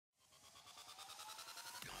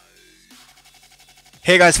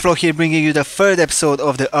Hey guys, Flo here bringing you the third episode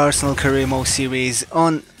of the Arsenal Career Mode series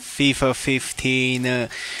on FIFA 15.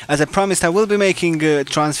 As I promised, I will be making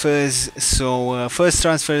transfers, so first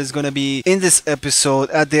transfer is gonna be in this episode.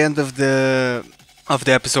 At the end of the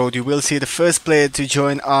episode, you will see the first player to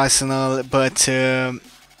join Arsenal, but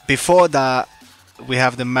before that, we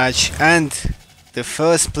have the match, and the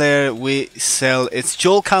first player we sell, it's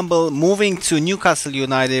Joel Campbell, moving to Newcastle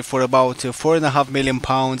United for about £4.5 million.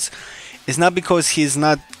 It's not because he's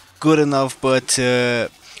not good enough, but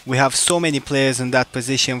we have so many players in that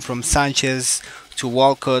position, from Sanchez to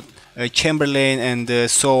Walcott, Chamberlain, and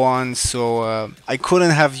so on. So I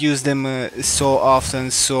couldn't have used them so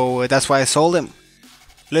often, so that's why I sold him.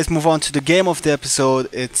 Let's move on to the game of the episode.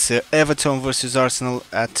 It's Everton versus Arsenal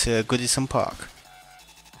at Goodison Park.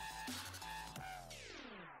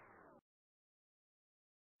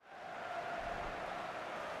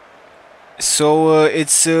 So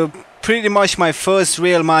it's pretty much my first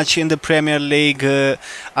real match in the Premier League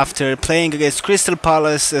after playing against Crystal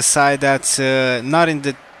Palace, a side that's not in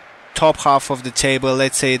the top half of the table.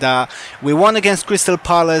 Let's say that we won against Crystal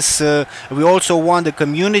Palace. We also won the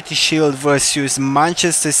Community Shield versus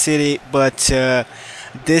Manchester City, but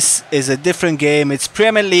this is a different game. It's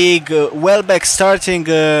Premier League. Welbeck starting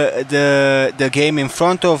the game in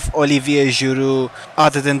front of Olivier Giroud.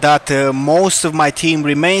 Other than that, most of my team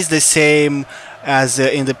remains the same as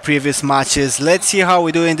in the previous matches. Let's see how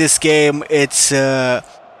we do in this game. It's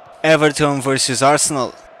Everton versus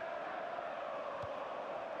Arsenal.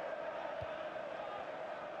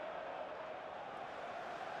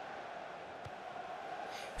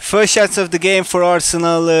 First shots of the game for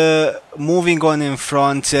Arsenal, moving on in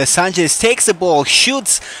front. Sanchez takes the ball,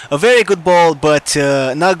 shoots a very good ball, but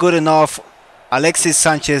not good enough. Alexis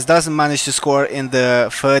Sanchez doesn't manage to score in the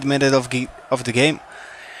third minute of the game.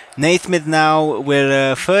 Naismith now,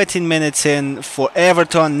 we're 13 minutes in for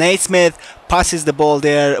Everton. Naismith passes the ball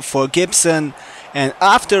there for Gibson, and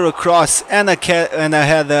after a cross and a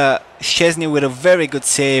header, Chesney with a very good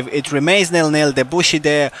save. It remains 0-0. Debussy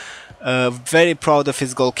there. Very proud of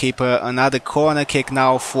his goalkeeper. Another corner kick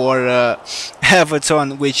now for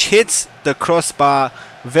Everton, which hits the crossbar.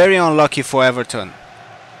 Very unlucky for Everton.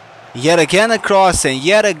 Yet again a cross, and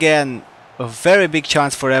yet again a very big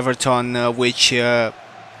chance for Everton,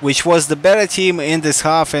 which was the better team in this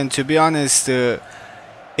half, and to be honest,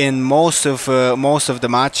 in most of the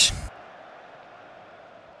match.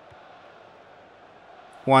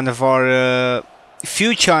 One of our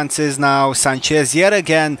few chances now. Sanchez yet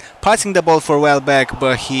again passing the ball for Welbeck,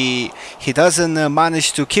 but he doesn't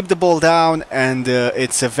manage to keep the ball down, and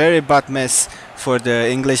it's a very bad miss for the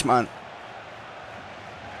Englishman.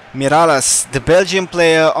 Mirallas, the Belgian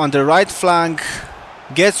player on the right flank,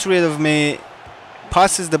 gets rid of me,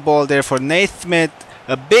 passes the ball there for Naismith.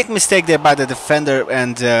 A big mistake there by the defender,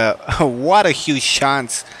 and what a huge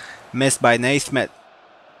chance missed by Naismith.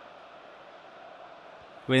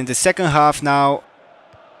 We're in the second half now.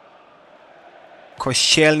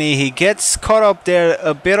 Koscielny, he gets caught up there,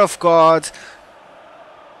 a bit off guard.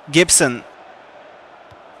 Gibson.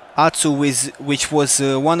 Atsu, which was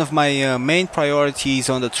one of my main priorities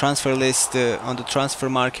on the transfer list, on the transfer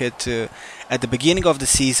market at the beginning of the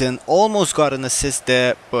season. Almost got an assist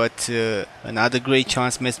there, but another great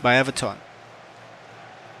chance missed by Everton.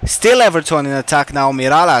 Still Everton in attack now.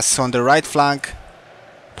 Mirallas on the right flank,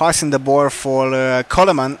 passing the ball for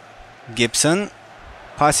Coleman. Gibson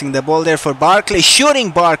passing the ball there for Barkley,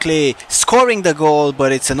 shooting Barkley, scoring the goal,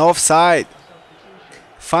 but it's an offside.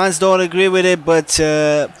 Fans don't agree with it, but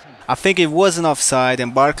I think it was an offside,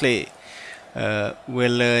 and Barkley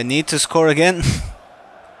will need to score again.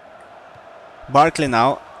 Barkley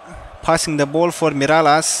now passing the ball for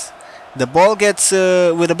Mirallas. The ball gets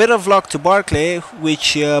with a bit of luck to Barkley, which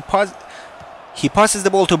he passes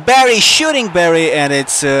the ball to Barry, shooting Barry, and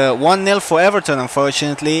it's 1-0 for Everton,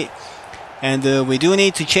 unfortunately. And we do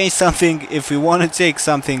need to change something if we want to take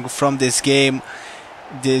something from this game.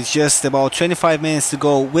 There's just about 25 minutes to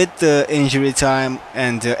go with the injury time,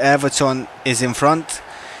 and Everton is in front.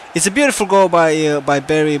 It's a beautiful goal by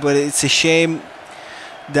Barry, but it's a shame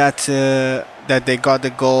that that they got the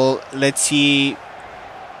goal. Let's see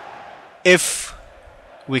if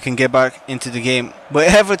we can get back into the game. But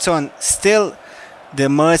Everton still the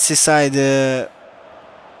Merseyside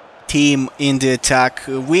team in the attack.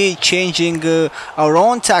 We changing our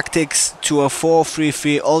own tactics to a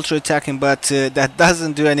 4-3-3 ultra attacking, but that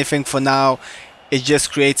doesn't do anything for now. It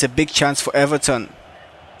just creates a big chance for Everton.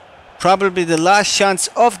 Probably the last chance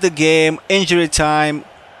of the game. Injury time.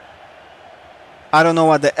 I don't know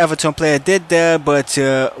what the Everton player did there, but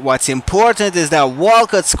what's important is that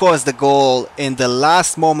Walcott scores the goal in the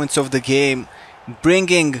last moments of the game.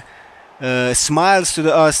 bringing smiles to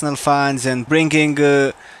the Arsenal fans and bringing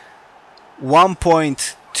 1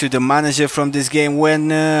 point to the manager from this game when,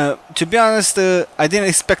 to be honest, I didn't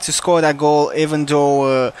expect to score that goal, even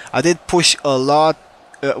though I did push a lot.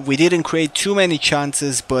 We didn't create too many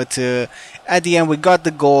chances, but at the end we got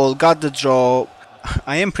the goal, got the draw.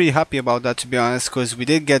 I am pretty happy about that, to be honest, because we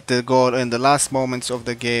did get the goal in the last moments of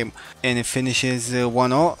the game and it finishes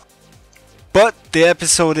 1-0. But the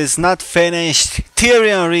episode is not finished. Thierry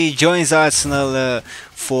Henry joins Arsenal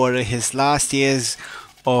for his last years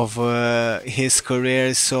of his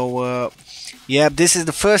career. So yeah, this is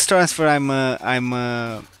the first transfer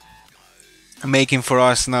I'm making for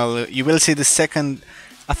Arsenal. You will see the second,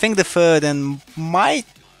 I think the third, and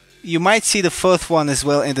you might see the fourth one as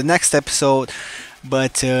well in the next episode.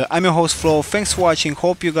 But I'm your host Flo. Thanks for watching.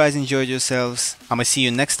 Hope you guys enjoyed yourselves. I'ma see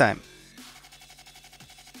you next time.